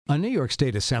A New York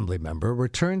State Assembly member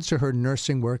returns to her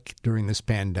nursing work during this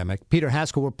pandemic. Peter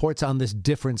Haskell reports on this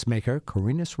difference maker,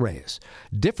 Corinus Reyes.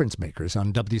 Difference Makers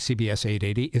on WCBS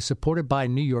 880 is supported by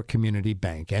New York Community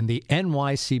Bank and the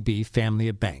NYCB family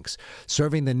of banks,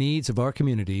 serving the needs of our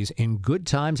communities in good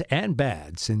times and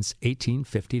bad since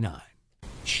 1859.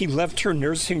 She left her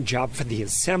nursing job for the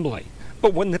Assembly,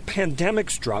 but when the pandemic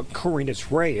struck,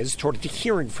 Corinus Reyes started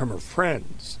hearing from her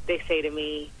friends. They say to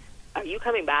me, "Are you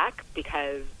coming back?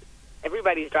 Because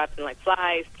everybody's dropping like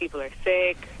flies, people are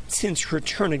sick." Since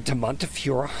returning to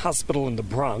Montefiore Hospital in the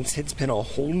Bronx, it's been a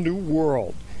whole new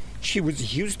world. She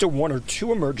was used to 1 or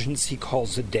 2 emergency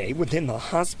calls a day within the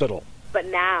hospital. But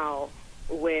now,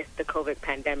 with the COVID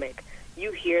pandemic,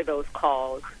 you hear those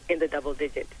calls in the double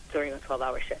digits during a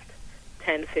 12-hour shift.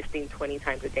 10, 15, 20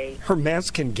 times a day. Her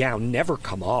mask and gown never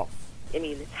come off. I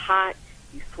mean, it's hot,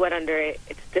 you sweat under it,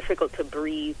 it's difficult to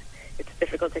breathe, it's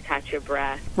difficult to catch your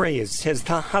breath. Reyes says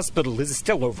the hospital is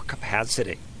still over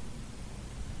capacity.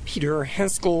 Peter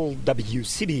Haskell,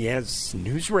 WCBS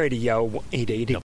News Radio 880.